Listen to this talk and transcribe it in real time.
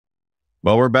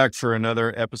Well, we're back for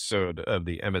another episode of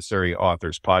the Emissary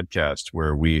Authors Podcast,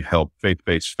 where we help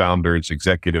faith-based founders,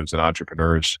 executives, and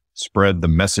entrepreneurs spread the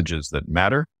messages that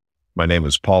matter. My name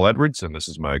is Paul Edwards, and this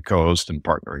is my co-host and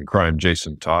partner in crime,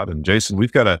 Jason Todd. And Jason,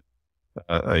 we've got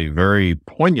a very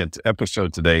poignant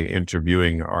episode today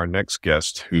interviewing our next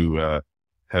guest who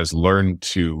has learned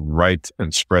to write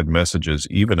and spread messages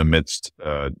even amidst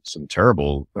some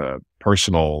terrible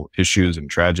personal issues and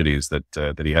tragedies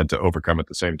that he had to overcome at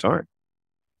the same time.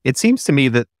 It seems to me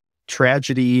that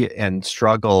tragedy and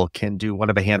struggle can do one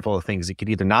of a handful of things. It can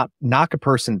either not knock a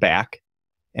person back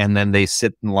and then they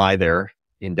sit and lie there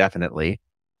indefinitely.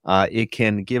 It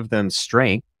can give them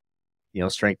strength.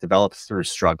 Strength develops through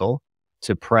struggle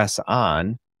to press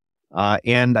on.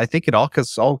 And I think it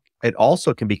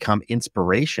also can become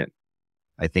inspiration,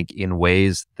 I think, in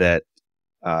ways that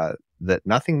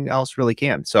nothing else really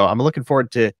can. So I'm looking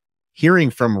forward to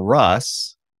hearing from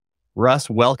Russ. Russ,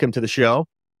 welcome to the show.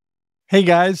 Hey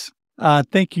guys,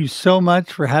 thank you so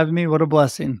much for having me. What a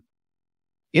blessing.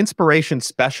 Inspiration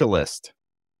specialist.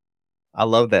 I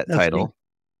love that title. Me.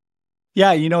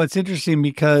 Yeah, it's interesting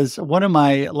because one of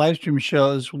my live stream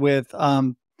shows with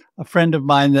a friend of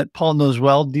mine that Paul knows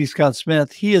well, D. Scott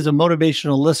Smith, he is a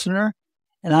motivational listener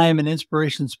and I am an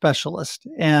inspiration specialist.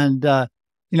 And,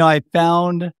 I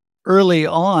found early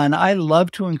on, I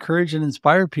love to encourage and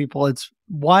inspire people. It's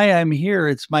why I'm here.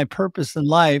 It's my purpose in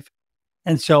life.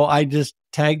 And so I just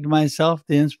tagged myself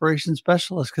the inspiration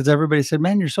specialist because everybody said,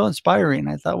 man, you're so inspiring.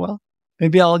 I thought, well,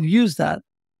 maybe I'll use that.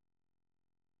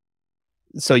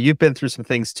 So you've been through some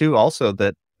things too, also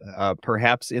that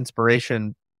perhaps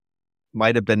inspiration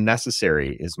might have been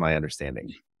necessary, is my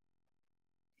understanding.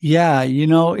 Yeah.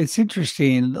 It's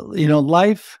interesting.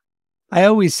 Life, I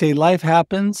always say life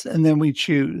happens and then we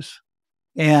choose.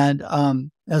 And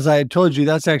as I had told you,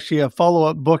 that's actually a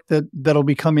follow-up book that'll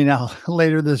be coming out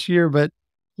later this year. But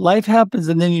life happens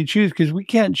and then you choose, because we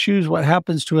can't choose what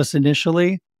happens to us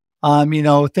initially.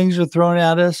 Things are thrown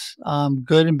at us,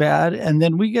 good and bad, and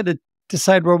then we get to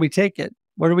decide where we take it.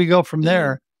 Where do we go from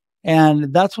there?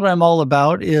 And that's what I'm all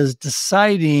about, is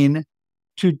deciding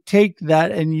to take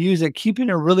that and use it, keeping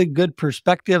a really good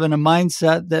perspective and a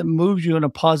mindset that moves you in a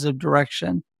positive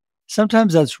direction.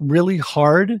 Sometimes that's really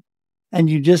hard, and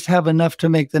you just have enough to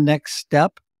make the next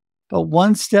step. But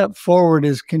one step forward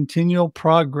is continual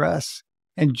progress.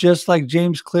 And just like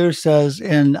James Clear says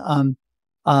in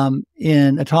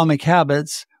Atomic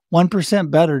Habits, 1%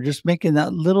 better, just making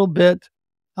that little bit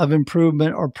of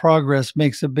improvement or progress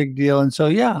makes a big deal. And so,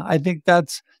 yeah, I think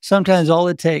that's sometimes all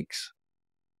it takes.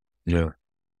 Yeah.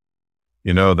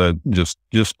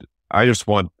 I just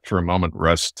want for a moment,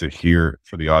 Russ,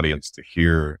 for the audience to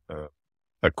hear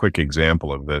a quick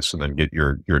example of this and then get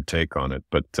your take on it.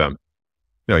 But,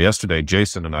 yesterday,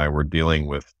 Jason and I were dealing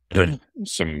with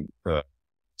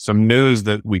some news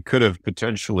that we could have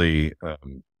potentially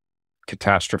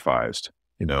catastrophized,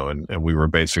 and we were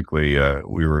basically,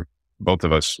 both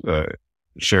of us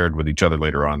shared with each other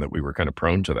later on that we were kind of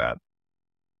prone to that.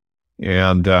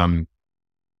 And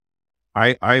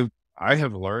I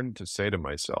have learned to say to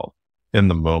myself in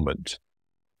the moment,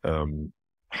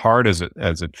 hard as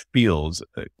it feels,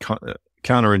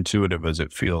 counterintuitive as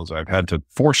it feels, I've had to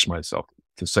force myself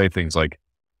to say things like,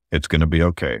 it's going to be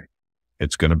okay.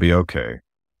 It's going to be okay.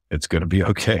 It's going to be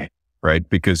okay. Right?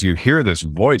 Because you hear this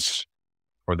voice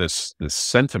or this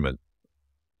sentiment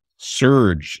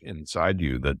surge inside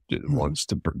you that wants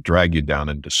to drag you down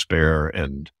in despair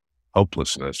and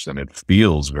hopelessness. And it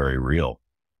feels very real.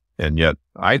 And yet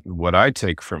what I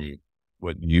take from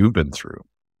what you've been through,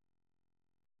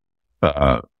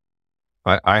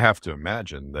 I have to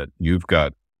imagine that you've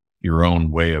got your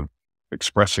own way of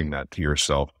expressing that to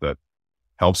yourself that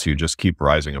helps you just keep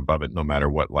rising above it no matter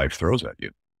what life throws at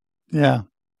you. Yeah,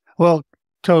 well,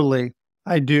 totally.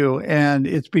 I do. And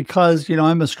it's because,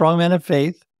 I'm a strong man of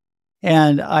faith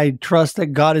and I trust that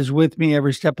God is with me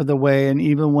every step of the way. And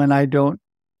even when I don't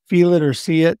feel it or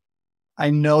see it, I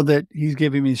know that he's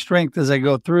giving me strength as I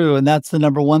go through. And that's the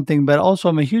number one thing. But also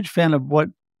I'm a huge fan of what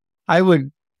I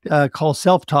would call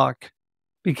self-talk,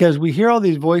 because we hear all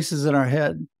these voices in our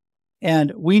head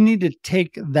and we need to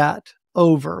take that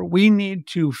over. We need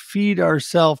to feed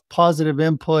ourselves positive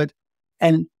input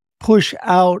and push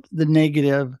out the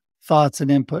negative thoughts and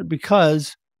input,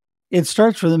 because it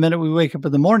starts from the minute we wake up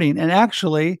in the morning. And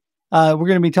actually, we're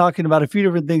going to be talking about a few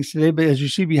different things today, but as you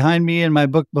see behind me in my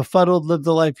book, Befuddled, Live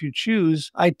the Life You Choose,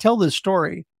 I tell this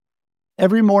story.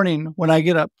 Every morning when I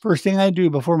get up, first thing I do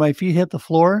before my feet hit the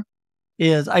floor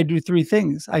is I do three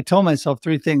things. I tell myself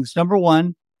three things. Number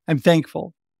one, I'm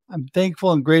thankful. I'm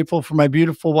thankful and grateful for my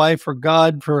beautiful wife, for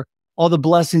God, for all the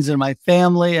blessings in my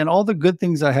family and all the good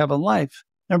things I have in life.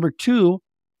 Number two,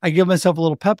 I give myself a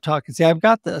little pep talk and say, I've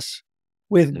got this.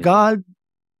 With God's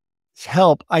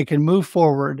help, I can move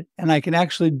forward and I can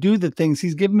actually do the things.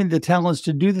 He's given me the talents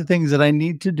to do the things that I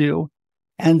need to do.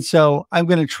 And so I'm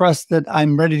going to trust that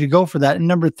I'm ready to go for that. And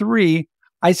number three,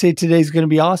 I say today's going to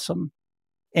be awesome.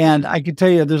 And I can tell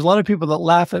you, there's a lot of people that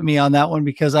laugh at me on that one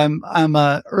because I'm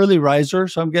a early riser.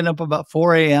 So I'm getting up about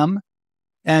 4 a.m.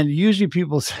 And usually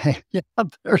people say, yeah,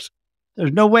 there's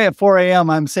no way at 4 a.m.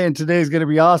 I'm saying today is going to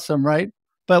be awesome, right?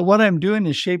 But what I'm doing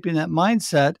is shaping that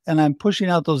mindset and I'm pushing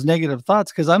out those negative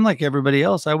thoughts because I'm like everybody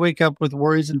else. I wake up with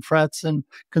worries and frets and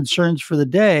concerns for the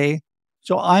day.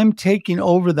 So I'm taking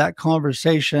over that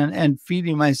conversation and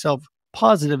feeding myself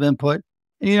positive input.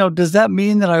 And, does that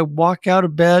mean that I walk out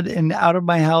of bed and out of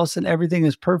my house and everything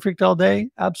is perfect all day?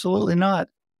 Absolutely not.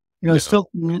 Still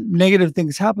negative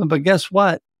things happen, but guess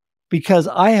what? Because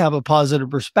I have a positive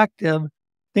perspective,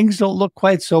 things don't look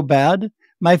quite so bad.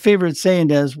 My favorite saying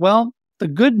is, well, the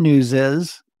good news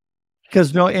is,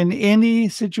 because in any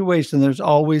situation, there's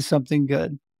always something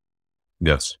good.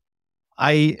 Yes.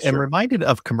 I am reminded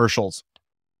of commercials.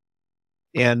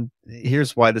 And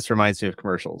here's why this reminds me of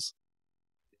commercials.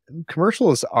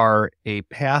 Commercials are a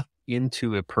path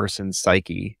into a person's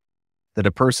psyche that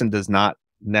a person does not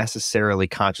necessarily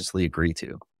consciously agree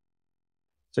to.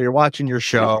 So you're watching your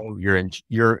show,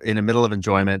 you're in the middle of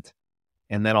enjoyment,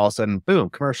 and then all of a sudden, boom,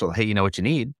 commercial. Hey, you know what you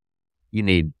need? You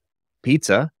need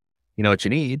pizza. You know what you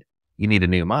need? You need a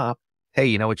new mop. Hey,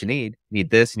 you know what you need? You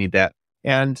need this, you need that.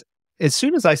 And as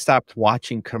soon as I stopped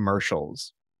watching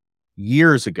commercials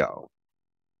years ago,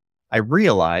 I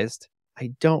realized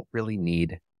I don't really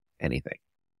need anything.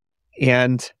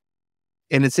 And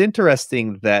it's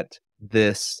interesting that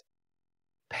this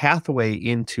pathway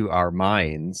into our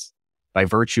minds by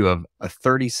virtue of a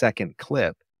 30-second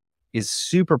clip is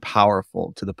super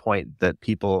powerful to the point that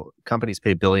companies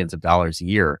pay billions of dollars a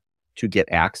year to get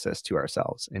access to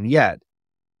ourselves. And yet,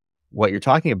 what you're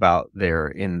talking about there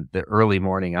in the early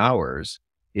morning hours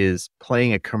is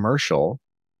playing a commercial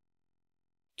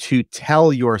to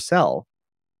tell yourself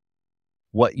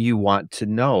what you want to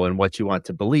know and what you want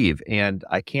to believe. And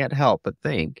I can't help but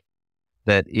think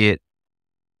that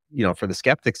for the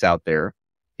skeptics out there,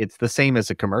 it's the same as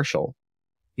a commercial.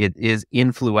 It is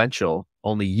influential.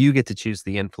 Only you get to choose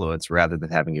the influence rather than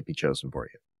having it be chosen for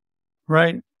you.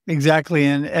 Right. Exactly.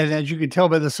 And as you can tell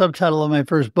by the subtitle of my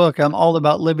first book, I'm all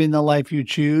about living the life you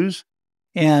choose.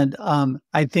 And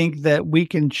I think that we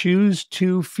can choose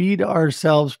to feed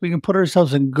ourselves. We can put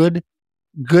ourselves in good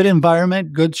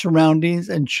environment, good surroundings,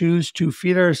 and choose to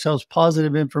feed ourselves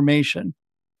positive information.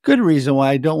 Good reason why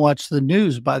I don't watch the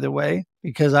news, by the way,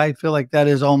 because I feel like that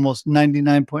is almost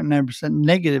 99.9%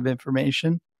 negative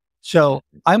information. So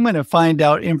I'm going to find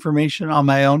out information on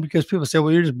my own because people say,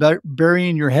 well, you're just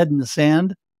burying your head in the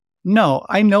sand. No,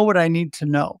 I know what I need to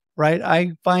know, right?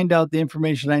 I find out the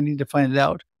information I need to find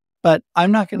out, but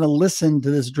I'm not going to listen to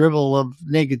this dribble of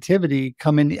negativity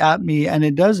coming at me, and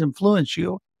it does influence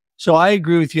you. So I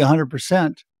agree with you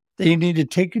 100% that you need to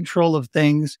take control of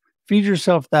things, feed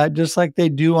yourself that just like they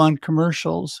do on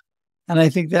commercials. And I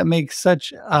think that makes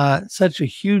such a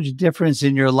huge difference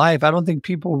in your life. I don't think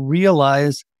people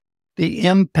realize the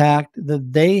impact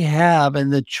that they have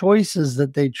and the choices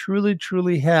that they truly,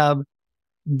 truly have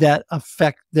that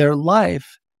affect their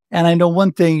life. And I know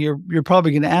one thing you're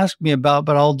probably going to ask me about,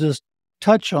 but I'll just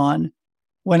touch on.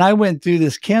 When I went through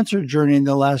this cancer journey in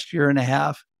the last year and a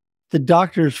half, the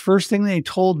doctors, first thing they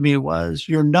told me was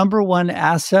your number one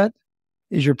asset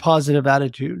is your positive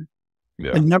attitude.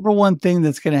 Yeah. The number one thing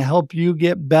that's going to help you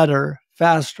get better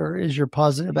faster is your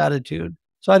positive attitude.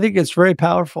 So I think it's very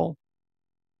powerful.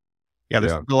 Yeah,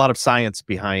 there's a lot of science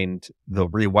behind the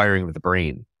rewiring of the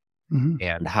brain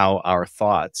and how our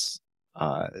thoughts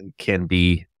can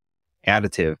be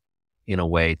additive in a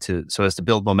way so as to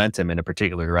build momentum in a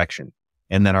particular direction.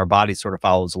 And then our body sort of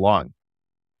follows along.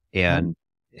 And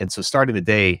so starting the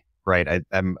day, right,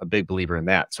 I'm a big believer in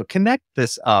that. So connect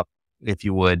this up, if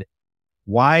you would.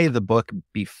 Why the book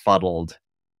Befuddled,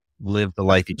 Live the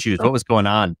Life You Choose? What was going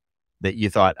on that you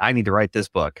thought, I need to write this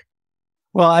book?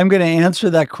 Well, I'm going to answer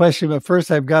that question, but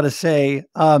first I've got to say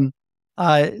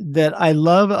that I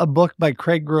love a book by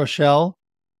Craig Groeschel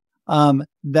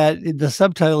that the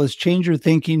subtitle is Change Your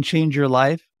Thinking, Change Your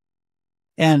Life.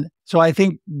 And so I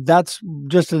think that's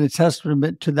just a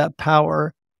testament to that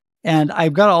power. And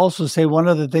I've got to also say one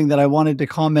other thing that I wanted to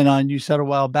comment on, you said a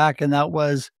while back, and that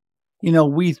was,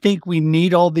 we think we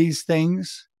need all these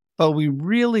things, but we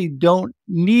really don't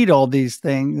need all these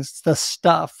things, the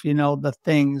stuff, the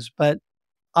things. But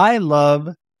I love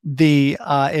the,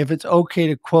 if it's okay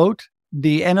to quote,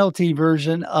 the NLT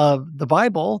version of the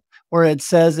Bible, where it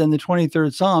says in the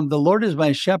 23rd Psalm, "The Lord is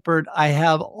my shepherd. I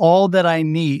have all that I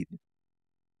need."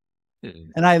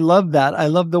 And I love that. I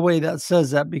love the way that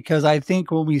says that, because I think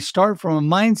when we start from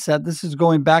a mindset, this is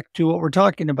going back to what we're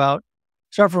talking about,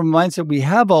 start from a mindset, we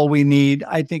have all we need.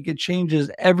 I think it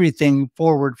changes everything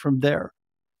forward from there.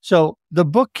 So the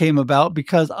book came about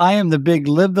because I am the big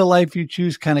live the life you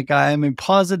choose kind of guy. I'm a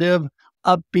positive,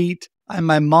 upbeat. I'm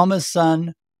my mama's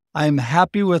son. I'm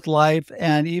happy with life.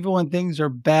 And even when things are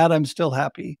bad, I'm still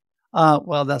happy.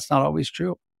 Well, that's not always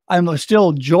true. I'm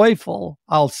still joyful,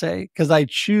 I'll say, because I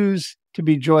choose to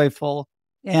be joyful.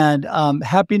 And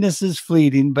happiness is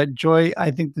fleeting, but joy,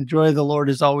 I think the joy of the Lord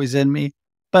is always in me.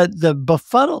 But the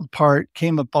befuddled part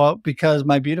came about because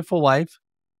my beautiful wife,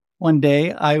 one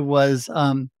day I was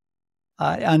in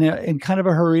kind of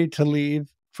a hurry to leave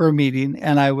for a meeting,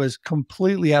 and I was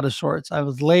completely out of sorts. I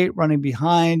was late, running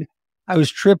behind. I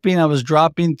was tripping. I was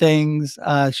dropping things.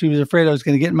 She was afraid I was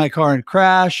going to get in my car and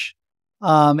crash.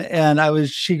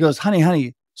 She goes,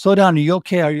 honey, slow down. Are you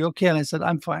okay? Are you okay? And I said,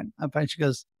 I'm fine. She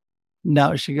goes,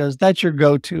 no, she goes, that's your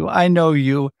go-to. I know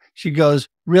you. She goes,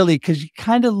 really? Because you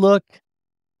kind of look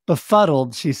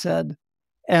befuddled, she said.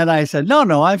 And I said,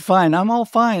 no, I'm fine. I'm all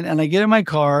fine. And I get in my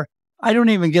car. I don't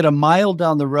even get a mile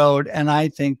down the road. And I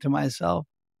think to myself,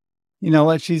 you know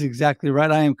what? She's exactly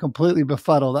right. I am completely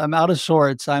befuddled. I'm out of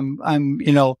sorts. I'm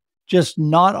just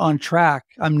not on track.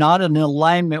 I'm not in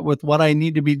alignment with what I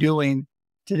need to be doing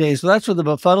today. So that's where the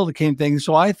befuddled came thing.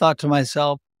 So I thought to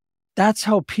myself, that's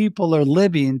how people are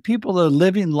living. People are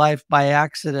living life by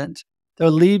accident. They're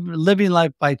living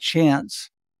life by chance.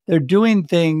 They're doing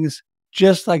things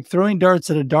just like throwing darts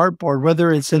at a dartboard,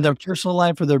 whether it's in their personal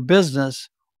life or their business,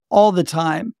 all the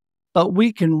time. But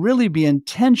we can really be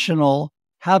intentional,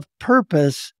 have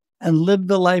purpose, and live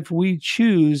the life we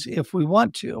choose if we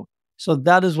want to. So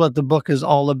that is what the book is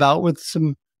all about, with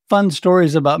some fun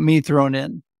stories about me thrown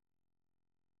in.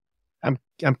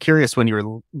 I'm curious, when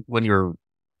you're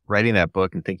writing that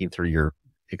book and thinking through your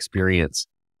experience,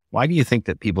 why do you think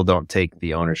that people don't take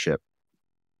the ownership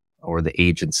or the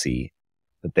agency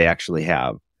that they actually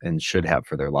have and should have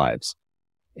for their lives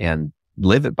and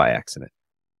live it by accident?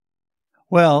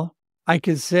 Well, I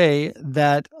could say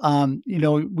that,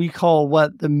 we call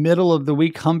the middle of the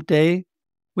week hump day.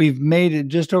 We've made it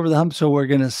just over the hump. So we're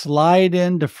going to slide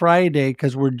into Friday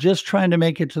because we're just trying to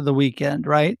make it to the weekend,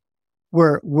 right?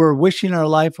 We're wishing our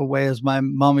life away, as my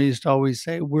mama used to always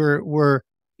say. We're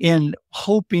in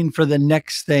hoping for the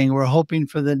next thing. We're hoping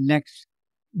for the next.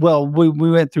 Well, we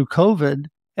went through COVID.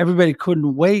 Everybody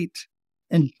couldn't wait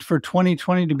for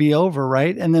 2020 to be over,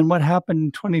 right? And then what happened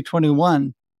in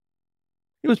 2021?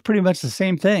 It was pretty much the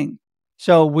same thing.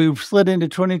 So we've slid into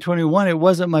 2021. It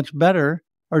wasn't much better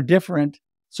or different.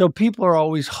 So people are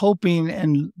always hoping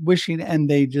and wishing, and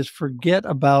they just forget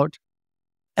about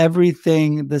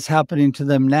everything that's happening to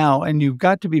them now. And you've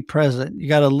got to be present. You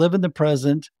got to live in the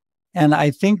present. And I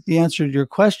think the answer to your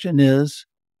question is,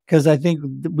 because I think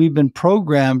we've been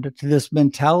programmed to this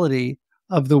mentality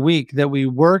of the week that we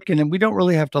work, and we don't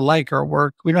really have to like our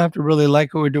work. We don't have to really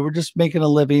like what we do. We're just making a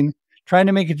living, trying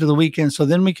to make it to the weekend so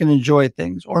then we can enjoy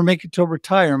things, or make it to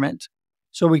retirement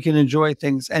so we can enjoy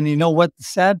things. And you know what the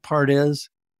sad part is?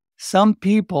 Some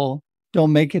people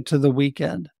don't make it to the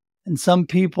weekend, and some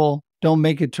people don't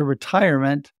make it to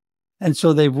retirement. And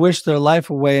so they've wished their life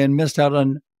away and missed out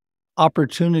on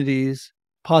opportunities,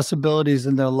 possibilities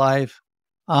in their life,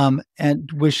 and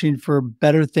wishing for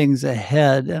better things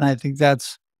ahead. And I think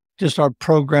that's just our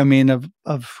programming of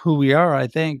who we are, I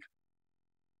think.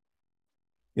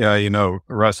 Yeah,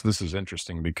 Russ, this is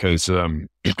interesting because when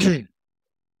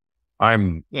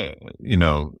I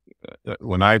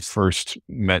first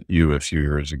met you a few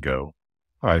years ago,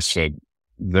 I said,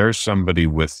 there's somebody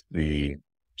with the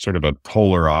sort of a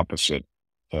polar opposite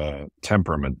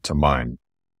temperament to mine.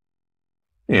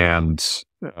 And,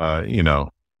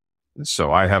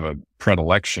 so I have a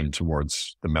predilection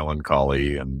towards the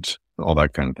melancholy and all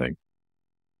that kind of thing.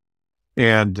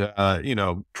 And,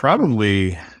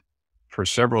 probably for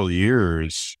several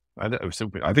years,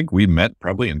 I think we met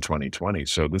probably in 2020.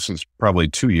 So this is probably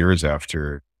 2 years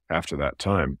after that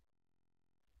time.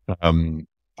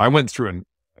 I went through an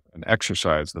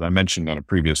exercise that I mentioned on a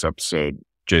previous episode.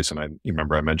 Jason, you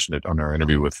remember I mentioned it on our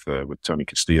interview with Tony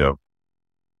Castillo,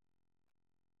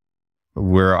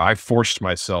 where I forced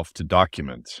myself to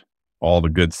document all the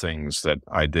good things that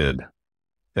I did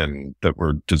and that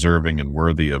were deserving and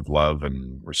worthy of love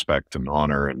and respect and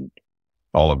honor and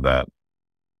all of that.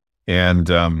 And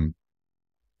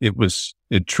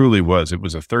it truly was. It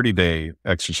was a 30-day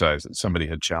exercise that somebody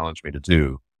had challenged me to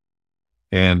do.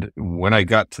 And when I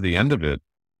got to the end of it,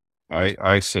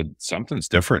 I said, something's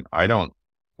different. I don't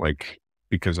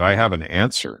because I have an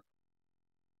answer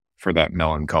for that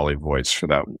melancholy voice, for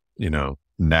that,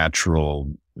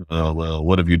 natural, well,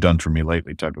 what have you done for me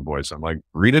lately type of voice. I'm like,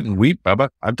 read it and weep, Bubba.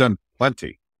 I've done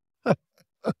plenty.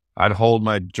 I'd hold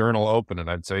my journal open and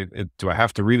I'd say, do I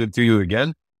have to read it to you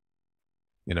again?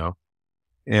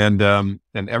 And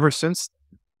ever since,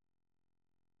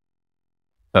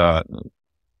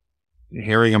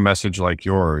 hearing a message like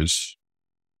yours,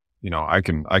 I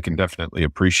can definitely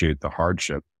appreciate the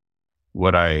hardship.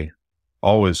 What I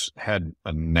always had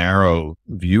a narrow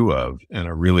view of and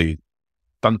a really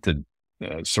stunted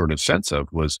sort of sense of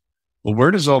was, well,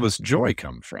 where does all this joy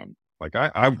come from? Like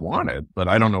I want it, but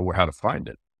I don't know how to find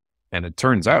it. And it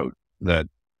turns out that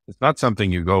it's not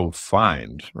something you go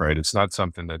find, right? It's not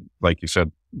something that, like you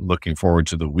said, looking forward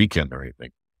to the weekend or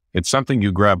anything. It's something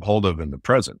you grab hold of in the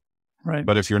present. Right.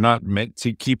 But if you're not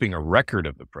keeping a record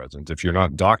of the present, if you're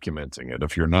not documenting it,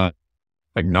 if you're not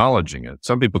acknowledging it,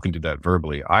 some people can do that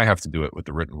verbally. I have to do it with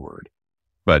the written word.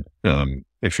 But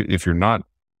if you're not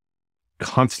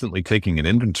constantly taking an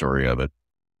inventory of it,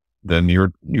 then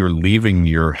you're leaving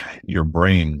your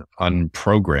brain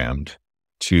unprogrammed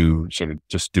to sort of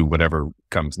just do whatever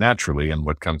comes naturally. And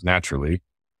what comes naturally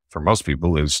for most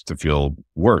people is to feel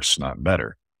worse, not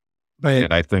better. Right.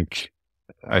 And I think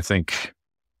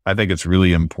it's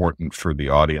really important for the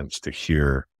audience to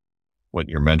hear what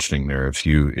you're mentioning there. If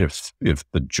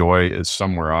the joy is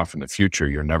somewhere off in the future,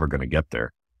 you're never going to get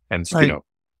there. And Right.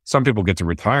 Some people get to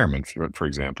retirement, for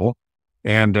example,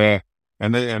 and then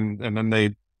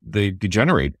they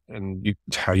degenerate. And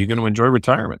how are you going to enjoy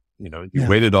retirement? You Yeah.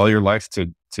 waited all your life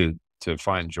to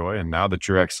find joy, and now that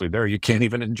you're actually there, you can't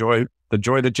even enjoy the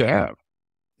joy that you have.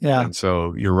 Yeah. And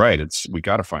so you're right. We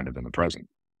got to find it in the present.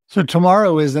 So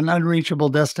tomorrow is an unreachable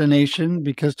destination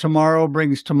because tomorrow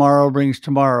brings tomorrow brings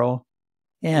tomorrow.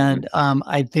 And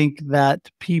I think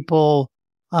that people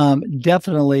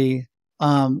definitely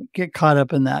get caught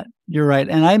up in that. You're right.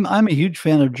 And I'm a huge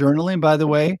fan of journaling, by the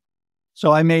way.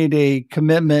 So I made a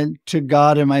commitment to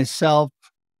God and myself,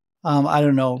 I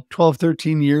don't know, 12,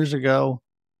 13 years ago,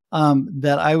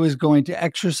 that I was going to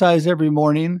exercise every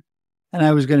morning and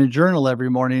I was going to journal every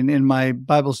morning in my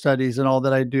Bible studies and all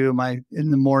that I do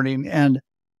in the morning. And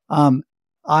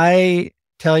I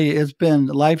tell you, it's been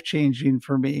life-changing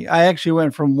for me. I actually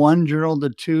went from 1 journal to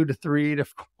 2 to 3 to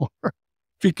 4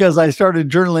 because I started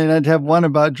journaling. I'd have one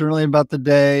about journaling about the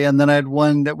day, and then I had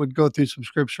one that would go through some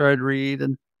scripture I'd read.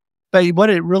 But what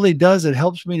it really does, it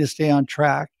helps me to stay on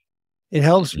track. It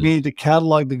helps me to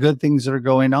catalog the good things that are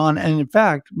going on. And in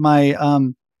fact, my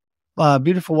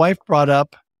beautiful wife brought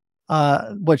up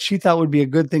what she thought would be a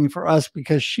good thing for us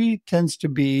because she tends to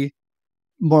be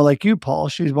more like you, Paul.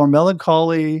 She's more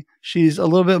melancholy. She's a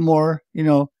little bit more,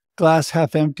 glass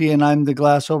half empty, and I'm the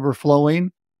glass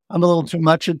overflowing. I'm a little too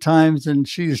much at times, and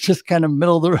she's just kind of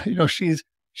middle of the,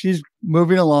 she's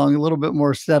moving along a little bit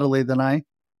more steadily than I.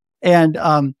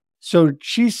 And so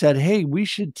she said, hey, we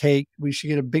should get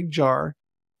a big jar.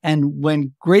 And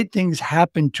when great things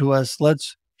happen to us,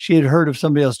 she had heard of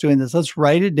somebody else doing this. Let's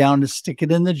write it down and stick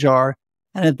it in the jar.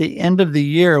 And at the end of the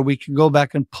year, we can go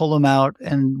back and pull them out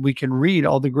and we can read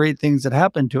all the great things that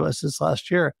happened to us this last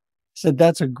year. I said,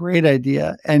 that's a great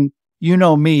idea. And you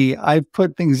know me, I've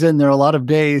put things in there a lot of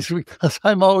days because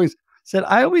I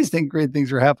always think great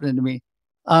things are happening to me.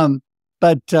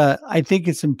 But I think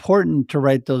it's important to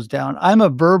write those down. I'm a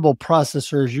verbal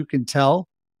processor, as you can tell.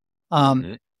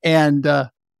 And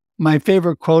my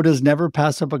favorite quote is never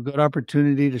pass up a good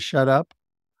opportunity to shut up.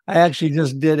 I actually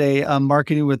just did a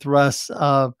Marketing with Russ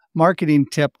marketing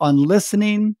tip on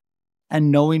listening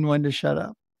and knowing when to shut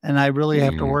up. And I really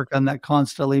have to work on that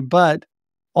constantly. But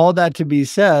all that to be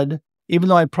said, even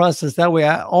though I process that way,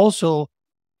 I also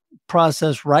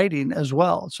process writing as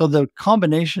well. So the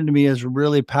combination to me is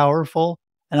really powerful.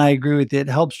 And I agree with you. It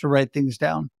helps to write things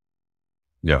down.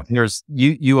 Yeah.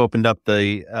 You opened up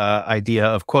the idea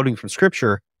of quoting from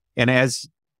scripture. And as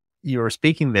you were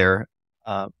speaking there,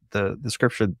 the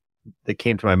scripture that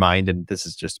came to my mind, and this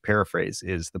is just a paraphrase,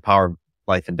 is the power of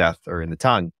life and death are in the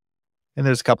tongue. And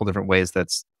there's a couple different ways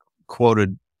that's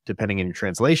quoted depending on your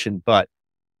translation. But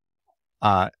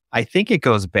I think it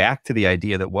goes back to the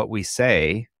idea that what we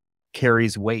say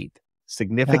carries weight,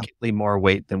 significantly more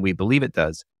weight than we believe it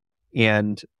does.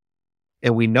 And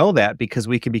we know that because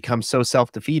we can become so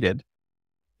self-defeated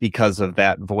because of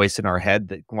that voice in our head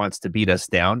that wants to beat us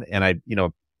down. And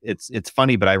it's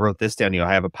funny, but I wrote this down.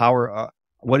 I have a power.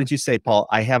 What did you say, Paul?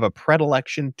 I have a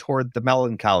predilection toward the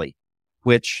melancholy,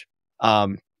 which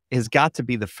has got to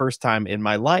be the first time in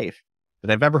my life that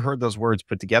I've ever heard those words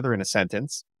put together in a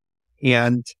sentence.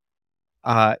 And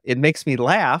it makes me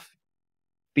laugh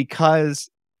because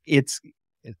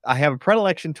I have a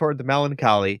predilection toward the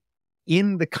melancholy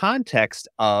in the context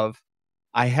of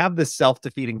I have this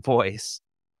self-defeating voice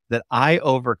that I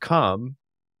overcome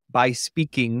by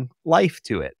speaking life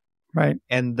to it. Right.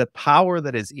 And the power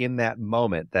that is in that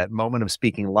moment of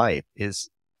speaking life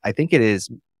I think it is,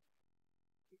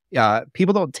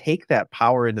 people don't take that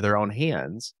power into their own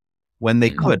hands when they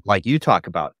could, like you talk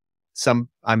about.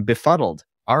 I'm befuddled.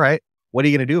 All right. What are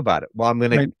you going to do about it? Well,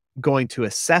 I'm going to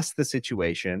assess the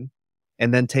situation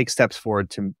and then take steps forward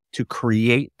to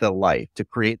create the life, to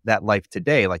create that life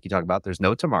today. Like you talk about, there's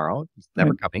no tomorrow. It's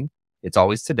never coming. It's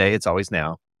always today. It's always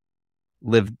now.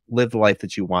 Live the life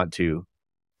that you want to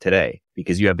today,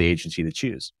 because you have the agency to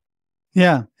choose.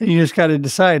 Yeah. And you just got to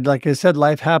decide. Like I said,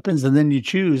 life happens and then you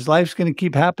choose. Life's going to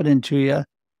keep happening to you.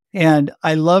 And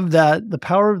I love that the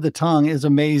power of the tongue is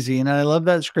amazing. And I love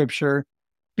that scripture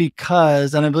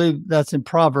because, and I believe that's in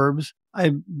Proverbs,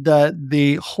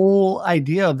 the whole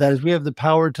idea of that is we have the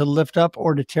power to lift up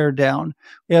or to tear down.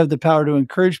 We have the power to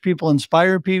encourage people,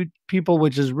 inspire people,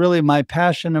 which is really my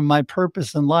passion and my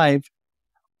purpose in life,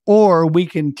 or we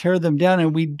can tear them down,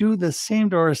 and we do the same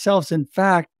to ourselves. In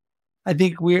fact, I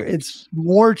think it's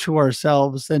more to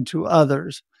ourselves than to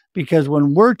others, because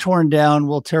when we're torn down,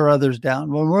 we'll tear others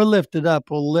down. When we're lifted up,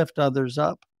 we'll lift others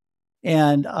up.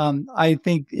 And I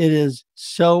think it is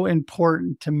so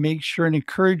important to make sure and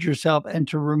encourage yourself and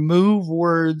to remove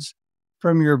words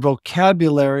from your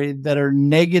vocabulary that are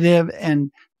negative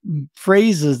and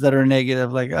phrases that are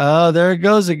negative, like, oh, there it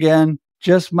goes again.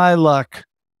 Just my luck.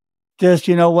 Just,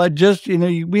 you know what? Just,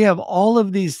 we have all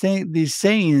of these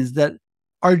sayings that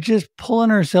are just pulling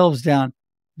ourselves down.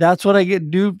 That's what I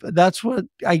get That's what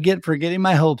I get for getting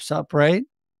my hopes up, right?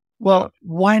 Well,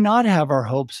 why not have our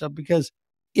hopes up? Because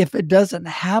if it doesn't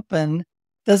happen,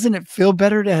 doesn't it feel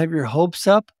better to have your hopes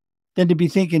up than to be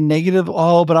thinking negative?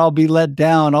 Oh, but I'll be let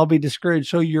down. I'll be discouraged.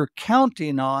 So you're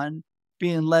counting on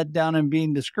being let down and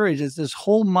being discouraged. It's this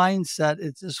whole mindset.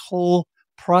 It's this whole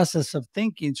process of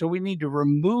thinking. So we need to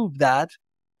remove that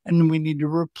and we need to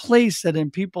replace it.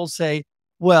 And people say,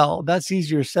 well, that's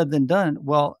easier said than done.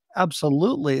 Well,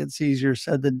 absolutely, it's easier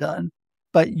said than done.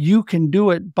 But you can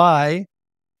do it by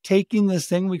taking this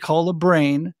thing we call a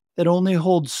brain that only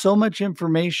holds so much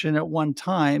information at one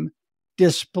time,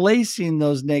 displacing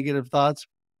those negative thoughts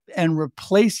and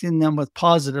replacing them with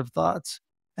positive thoughts.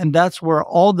 And that's where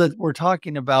all that we're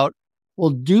talking about will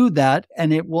do that.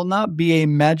 And it will not be a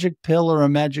magic pill or a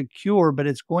magic cure, but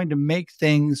it's going to make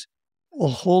things a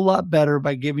whole lot better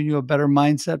by giving you a better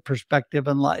mindset, perspective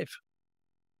in life.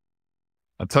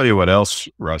 I'll tell you what else,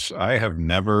 Russ. I have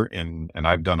never, and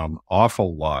I've done an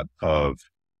awful lot of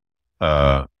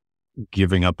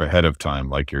giving up ahead of time,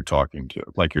 like you're talking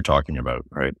about,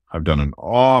 right? I've done an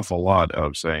awful lot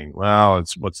of saying, well,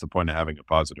 what's the point of having a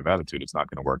positive attitude? It's not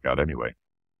going to work out anyway.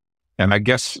 And I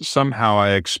guess somehow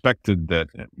I expected that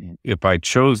if I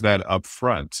chose that up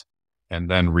front and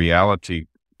then reality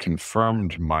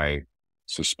confirmed my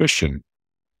suspicion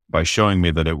by showing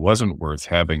me that it wasn't worth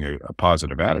having a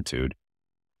positive attitude,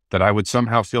 that I would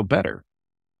somehow feel better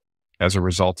as a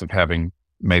result of having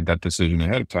made that decision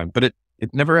ahead of time. But it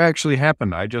never actually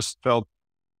happened. I just felt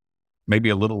maybe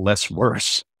a little less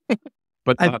worse,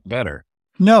 but not better.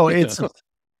 No,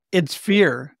 it's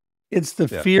fear. It's the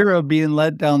fear of being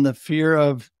let down, the fear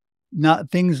of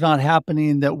things not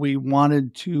happening that we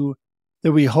wanted to,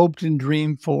 that we hoped and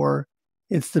dreamed for.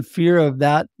 It's the fear of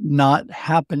that not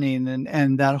happening.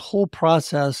 And that whole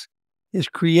process is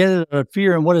created out of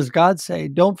fear. And what does God say?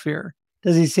 Don't fear.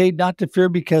 Does he say not to fear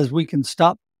because we can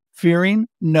stop fearing?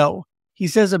 No. He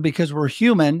says it because we're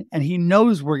human and he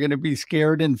knows we're going to be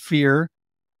scared and fear.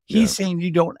 He's saying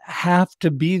you don't have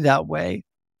to be that way.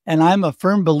 And I'm a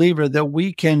firm believer that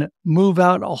we can move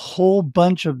out a whole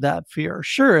bunch of that fear.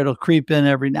 Sure, it'll creep in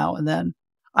every now and then.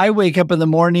 I wake up in the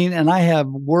morning and I have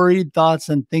worried thoughts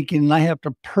and thinking, and I have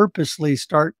to purposely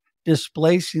start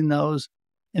displacing those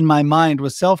in my mind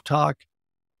with self-talk.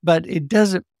 But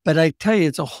I tell you,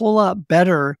 it's a whole lot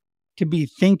better to be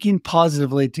thinking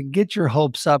positively, to get your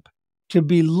hopes up, to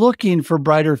be looking for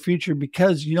brighter future,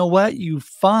 because you know what? You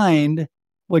find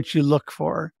what you look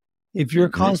for. If you're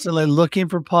constantly looking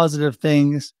for positive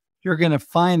things, you're going to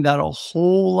find that a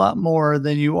whole lot more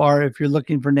than you are if you're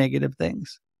looking for negative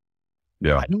things.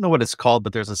 Yeah. I don't know what it's called,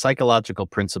 but there's a psychological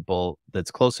principle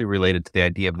that's closely related to the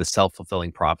idea of the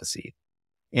self-fulfilling prophecy.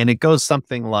 And it goes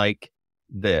something like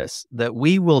this, that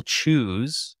we will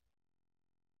choose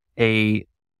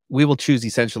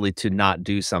essentially to not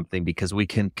do something because we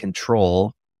can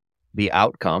control the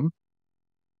outcome.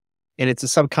 And it's a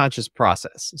subconscious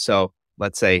process. So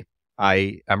let's say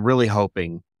I'm really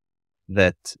hoping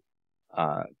that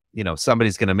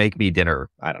somebody's going to make me dinner.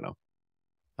 I don't know.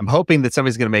 I'm hoping that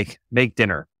somebody's going to make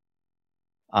dinner.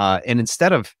 And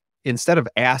instead of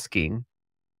asking,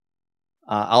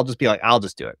 I'll just be like, I'll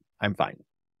just do it. I'm fine.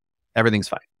 Everything's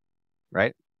fine.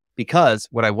 Right. Because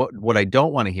what I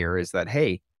don't want to hear is that,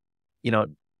 hey, do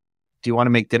you want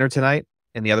to make dinner tonight?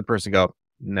 And the other person go,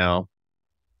 no.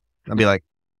 I'll be like,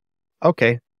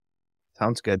 okay,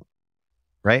 sounds good.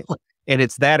 Right. And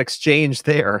it's that exchange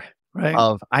there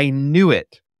of, I knew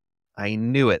it.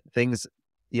 Things,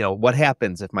 what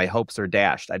happens if my hopes are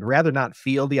dashed? I'd rather not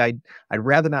feel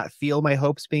my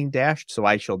hopes being dashed. So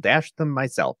I shall dash them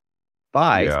myself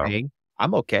by saying,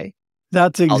 I'm okay.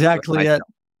 That's exactly it.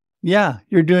 Yeah.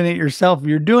 You're doing it yourself.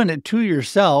 You're doing it to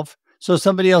yourself. So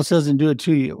somebody else doesn't do it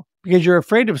to you because you're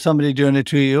afraid of somebody doing it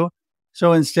to you.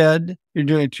 So instead you're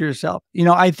doing it to yourself.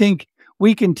 I think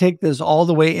we can take this all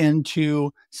the way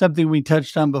into something we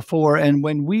touched on before. And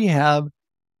when we have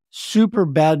super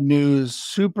bad news,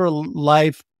 super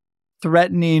life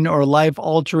threatening or life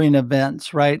altering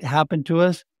events, right, happen to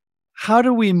us, how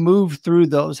do we move through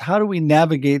those? How do we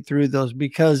navigate through those?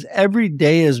 Because every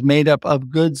day is made up of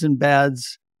goods and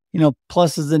bads,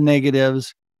 pluses and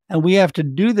negatives. And we have to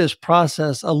do this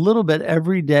process a little bit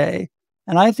every day.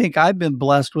 And I think I've been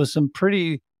blessed with some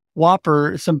pretty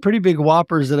big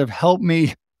whoppers that have helped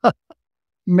me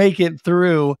make it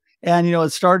through. And, it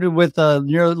started with a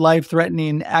near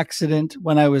life-threatening accident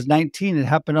when I was 19. It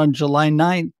happened on July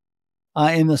 9th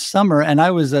in the summer. And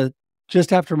I was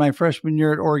just after my freshman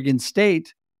year at Oregon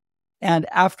State. And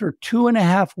after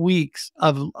 2.5 weeks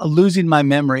of losing my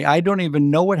memory, I don't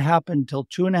even know what happened until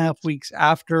 2.5 weeks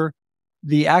after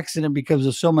the accident because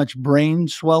of so much brain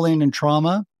swelling and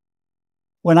trauma.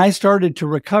 When I started to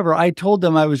recover, I told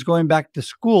them I was going back to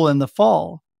school in the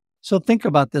fall. So think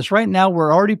about this. Right now,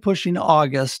 we're already pushing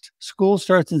August. School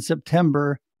starts in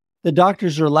September. The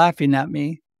doctors are laughing at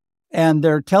me and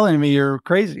they're telling me, you're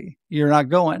crazy. You're not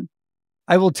going.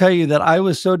 I will tell you that I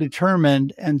was so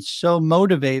determined and so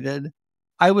motivated.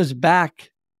 I was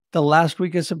back the last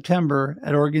week of September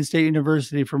at Oregon State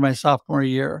University for my sophomore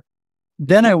year.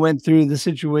 Then I went through the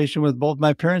situation with both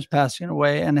my parents passing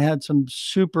away and had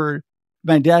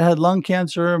my dad had lung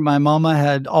cancer. My mama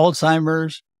had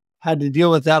Alzheimer's, had to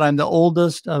deal with that. I'm the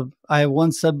oldest I have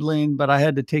one sibling, but I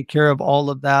had to take care of all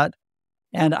of that.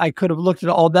 And I could have looked at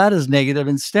all that as negative.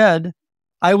 Instead,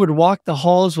 I would walk the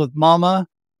halls with mama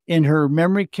in her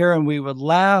memory care and we would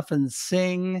laugh and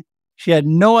sing. She had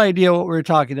no idea what we were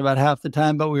talking about half the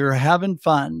time, but we were having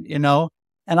fun,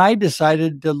 and I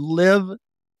decided to live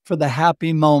for the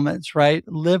happy moments, right?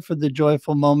 Live for the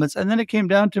joyful moments. And then it came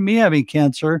down to me having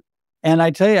cancer. And I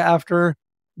tell you, after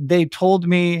they told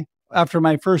me after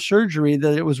my first surgery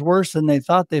that it was worse than they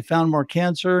thought, they found more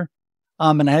cancer.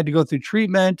 And I had to go through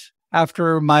treatment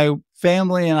after my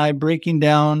family and I breaking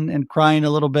down and crying a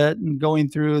little bit and going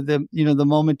through the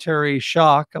momentary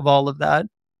shock of all of that.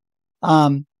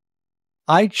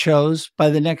 I chose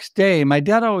by the next day, my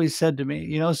dad always said to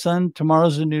me, son,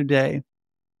 tomorrow's a new day.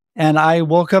 And I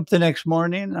woke up the next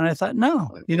morning and I thought,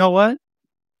 no, you know what?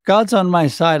 God's on my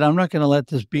side. I'm not going to let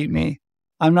this beat me.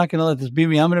 I'm going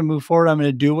to move forward. I'm going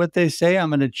to do what they say. I'm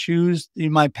going to choose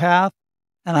my path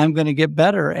and I'm going to get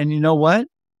better. And you know what?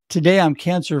 Today I'm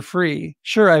cancer free.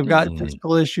 Sure, I've got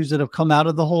physical issues that have come out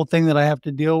of the whole thing that I have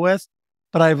to deal with,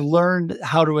 but I've learned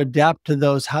how to adapt to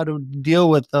those, how to deal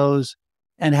with those,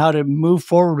 and how to move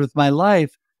forward with my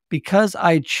life because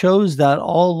I chose that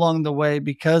all along the way,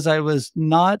 because I was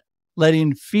not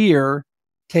letting fear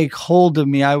take hold of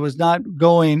me. I was not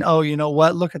going, oh, you know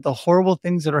what? Look at the horrible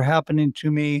things that are happening to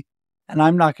me. And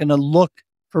I'm not going to look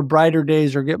for brighter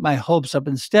days or get my hopes up.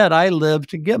 Instead, I live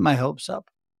to get my hopes up.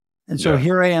 And so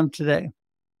here I am today.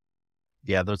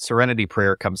 Yeah, the serenity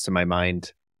prayer comes to my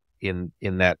mind in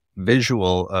that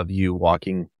visual of you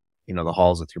walking, the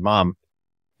halls with your mom,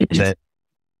 that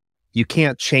you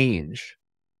can't change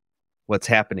what's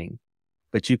happening,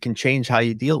 but you can change how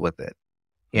you deal with it.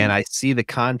 And I see the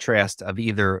contrast of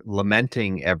either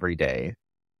lamenting every day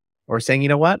or saying, you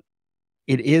know what?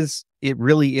 It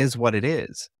really is what it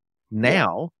is.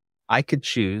 Now I could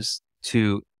choose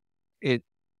to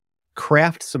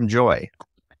craft some joy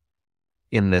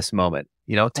in this moment,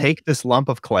 take this lump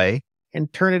of clay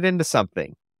and turn it into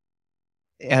something.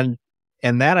 And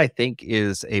that I think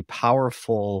is a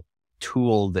powerful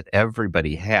tool that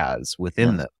everybody has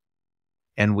within them.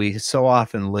 And we so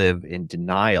often live in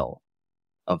denial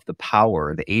of the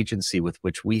power, the agency with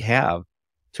which we have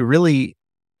to really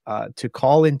to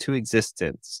call into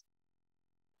existence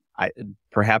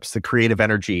perhaps the creative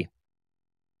energy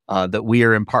that we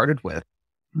are imparted with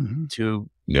to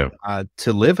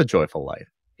live a joyful life.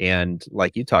 And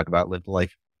like you talk about, live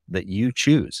life that you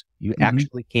choose. You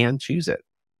actually can choose it.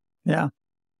 Yeah.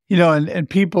 And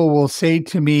people will say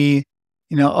to me,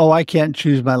 oh, I can't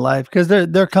choose my life, because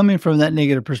they're coming from that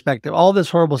negative perspective. All this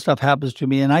horrible stuff happens to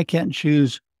me and I can't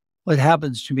choose what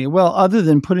happens to me. Well, other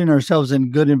than putting ourselves in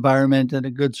good environment and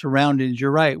a good surroundings,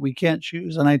 you're right. We can't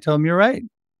choose. And I tell them, you're right.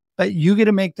 But you get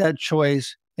to make that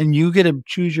choice and you get to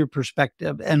choose your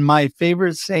perspective. And my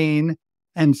favorite saying,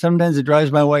 and sometimes it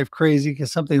drives my wife crazy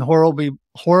because something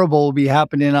horrible will be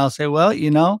happening. I'll say, well,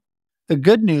 the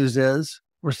good news is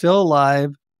we're still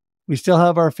alive. We still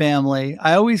have our family.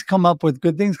 I always come up with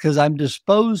good things because I'm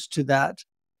disposed to that.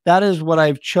 That is what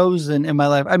I've chosen in my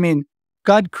life. I mean,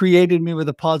 God created me with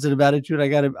a positive attitude. I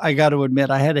got to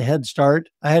admit, I had a head start.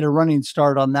 I had a running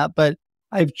start on that, but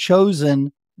I've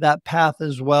chosen that path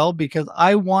as well because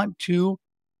I want to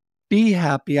be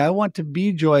happy. I want to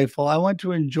be joyful. I want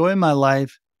to enjoy my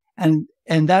life. And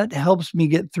that helps me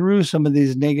get through some of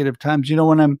these negative times.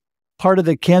 When I'm part of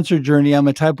the cancer journey, I'm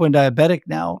a type 1 diabetic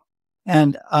now.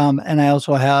 And I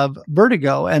also have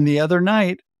vertigo. And the other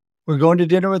night we're going to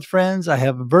dinner with friends. I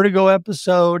have a vertigo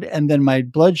episode, and then my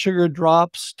blood sugar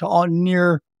drops to all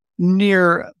near,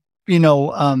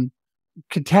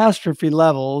 catastrophe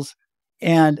levels.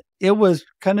 And it was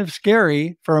kind of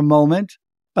scary for a moment,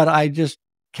 but I just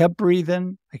kept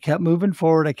breathing. I kept moving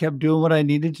forward. I kept doing what I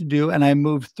needed to do. And I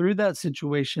moved through that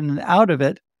situation and out of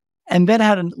it, and then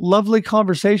had a lovely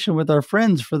conversation with our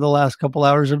friends for the last couple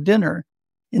hours of dinner,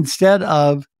 instead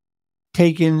of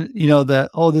taking,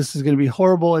 this is going to be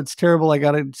horrible. It's terrible. I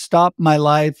got to stop my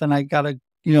life and I got to,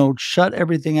 shut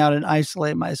everything out and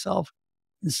isolate myself.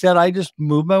 Instead, I just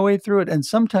move my way through it. And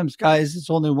sometimes, guys, it's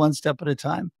only one step at a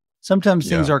time. Sometimes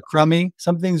things are crummy.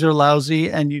 Some things are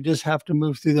lousy, and you just have to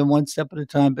move through them one step at a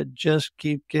time, but just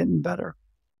keep getting better.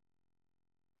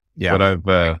 Yeah.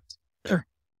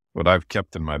 What I've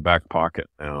kept in my back pocket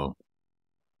now,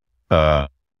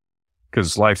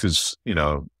 because life is, in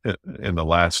the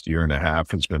last year and a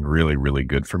half has been really, really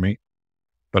good for me.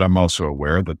 But I'm also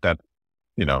aware that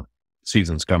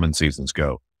seasons come and seasons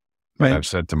go. Right. And I've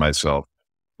said to myself,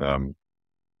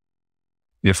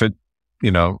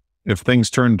 if things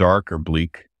turn dark or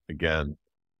bleak again,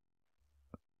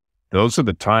 those are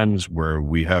the times where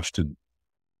we have to,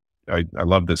 I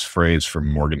love this phrase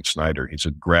from Morgan Snyder. He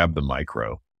said, grab the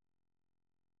micro,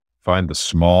 find the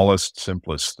smallest,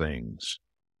 simplest things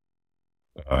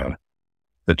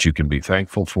that you can be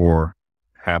thankful for,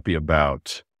 happy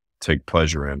about, take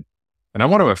pleasure in. And I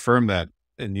want to affirm that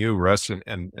in you, Russ,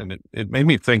 and it made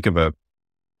me think of a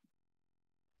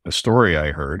story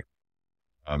I heard.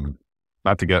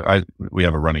 We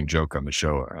have a running joke on the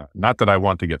show. Not that I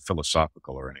want to get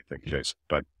philosophical or anything, Jason,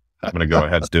 but I'm going to go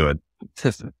ahead and do it.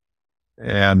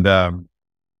 And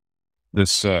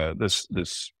this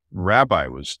rabbi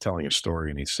was telling a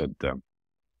story, and he said,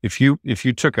 if you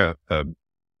took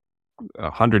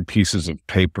 100 pieces of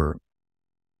paper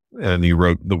and you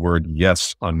wrote the word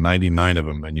yes on 99 of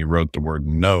them, and you wrote the word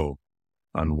no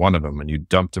on one of them, and you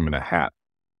dumped them in a hat,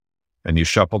 and you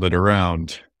shuffled it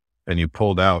around, and you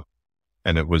pulled out,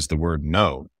 and it was the word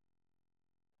no,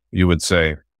 you would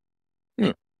say,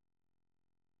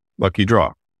 lucky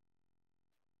draw.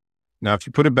 Now, if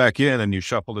you put it back in and you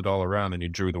shuffled it all around and you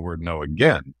drew the word no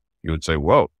again, you would say,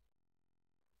 whoa,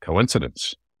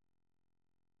 coincidence.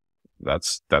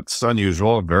 That's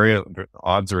unusual. Very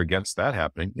odds are against that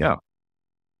happening. Yeah.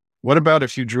 What about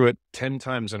if you drew it 10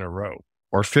 times in a row,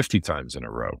 or 50 times in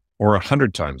a row, or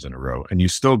 100 times in a row, and you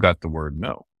still got the word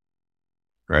no,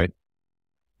 right?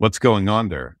 What's going on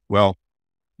there? Well,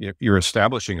 you're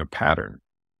establishing a pattern.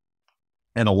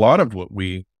 And a lot of what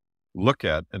we look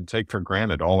at and take for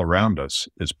granted all around us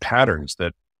is patterns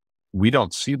that we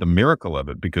don't see the miracle of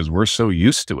it because we're so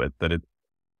used to it that it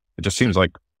just seems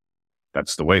like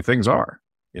that's the way things are.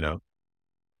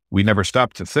 We never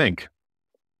stop to think.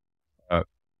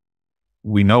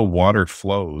 We know water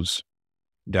flows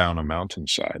down a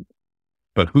mountainside,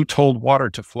 but who told water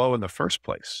to flow in the first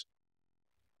place?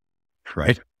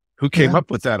 Right? Who came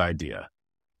up with that idea?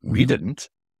 We didn't.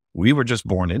 We were just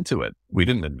born into it. We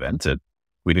didn't invent it.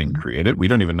 We didn't create it. We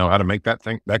don't even know how to make that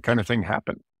kind of thing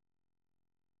happen.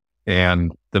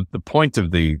 And the point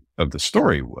of the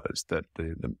story was that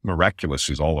the miraculous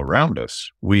is all around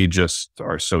us. We just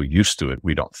are so used to it,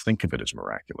 we don't think of it as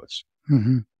miraculous.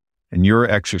 Mm-hmm. And you're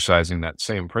exercising that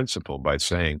same principle by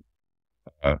saying,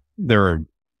 there are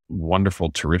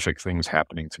wonderful, terrific things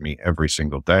happening to me every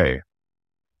single day.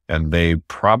 And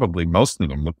most of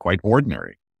them look quite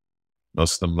ordinary.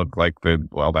 Most of them look like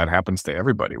that happens to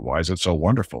everybody. Why is it so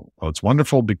wonderful? Well, it's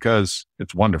wonderful because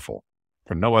it's wonderful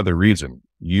for no other reason.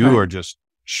 You are just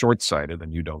short-sighted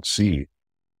and you don't see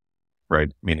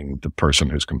right? Meaning the person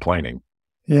who's complaining.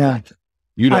 Yeah.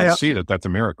 You don't see that that's a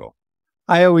miracle.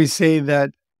 I always say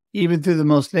that even through the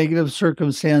most negative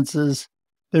circumstances,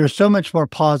 there's so much more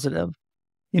positive.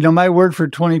 My word for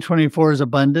 2024 is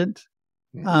abundant.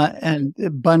 And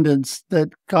abundance that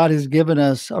God has given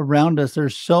us around us.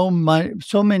 There's so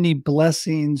many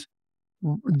blessings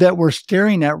that we're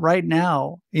staring at right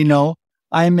now.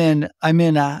 I'm in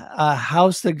a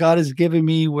house that God has given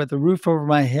me with a roof over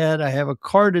my head. I have a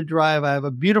car to drive. I have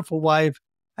a beautiful wife.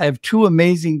 I have 2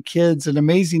 amazing kids, an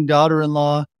amazing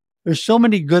daughter-in-law. There's so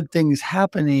many good things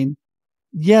happening.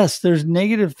 Yes, there's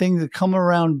negative things that come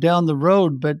around down the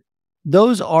road, but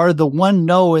those are the one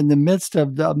no in the midst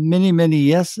of the many, many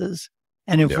yeses.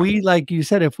 And if we, like you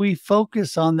said, if we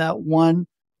focus on that one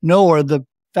no, or the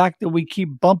fact that we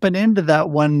keep bumping into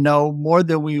that one no more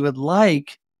than we would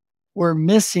like, we're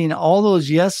missing all those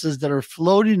yeses that are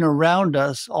floating around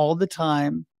us all the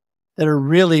time that are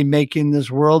really making this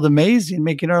world amazing,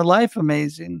 making our life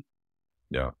amazing.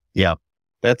 Yeah. Yeah.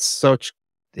 It's such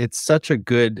a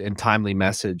good and timely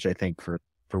message, I think, for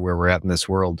where we're at in this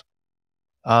world.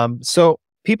 So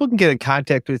people can get in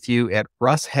contact with you at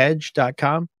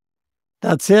russhedge.com.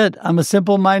 That's it. I'm a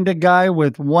simple-minded guy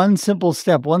with one simple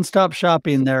step, one-stop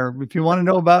shopping there. If you want to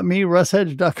know about me,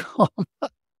 russhedge.com.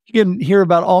 You can hear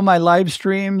about all my live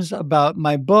streams, about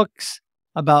my books,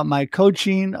 about my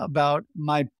coaching, about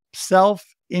myself,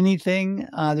 anything.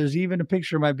 There's even a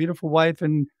picture of my beautiful wife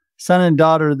and son and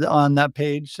daughter on that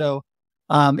page. So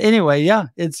anyway, yeah,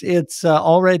 it's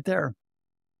all right there.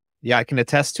 Yeah, I can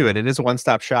attest to it. It is a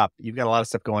one-stop shop. You've got a lot of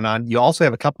stuff going on. You also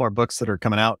have a couple more books that are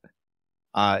coming out.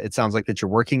 It sounds like that you're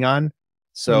working on.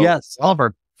 So yes,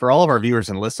 for all of our viewers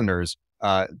and listeners,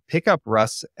 pick up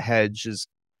Russ Hedge's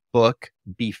book,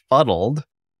 Befuddled,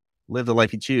 Live the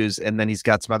Life You Choose. And then he's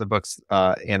got some other books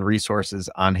and resources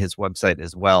on his website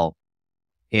as well.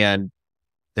 And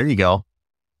there you go.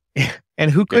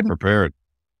 And who couldn't? Get prepared.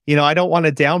 I don't want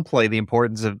to downplay the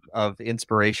importance of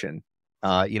inspiration.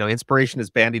 Inspiration is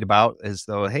bandied about as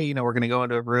though, hey, we're going to go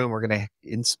into a room, we're going to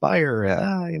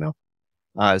inspire,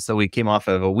 So we came off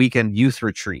of a weekend youth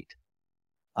retreat.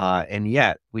 And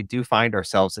yet we do find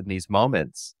ourselves in these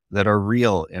moments that are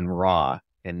real and raw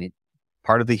and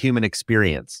part of the human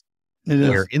experience.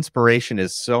 Where inspiration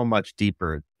is so much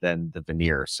deeper than the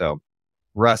veneer. So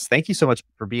Russ, thank you so much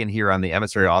for being here on the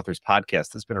Emissary Authors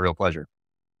podcast. It's been a real pleasure.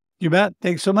 You bet.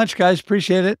 Thanks so much, guys.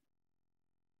 Appreciate it.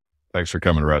 Thanks for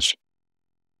coming, Russ.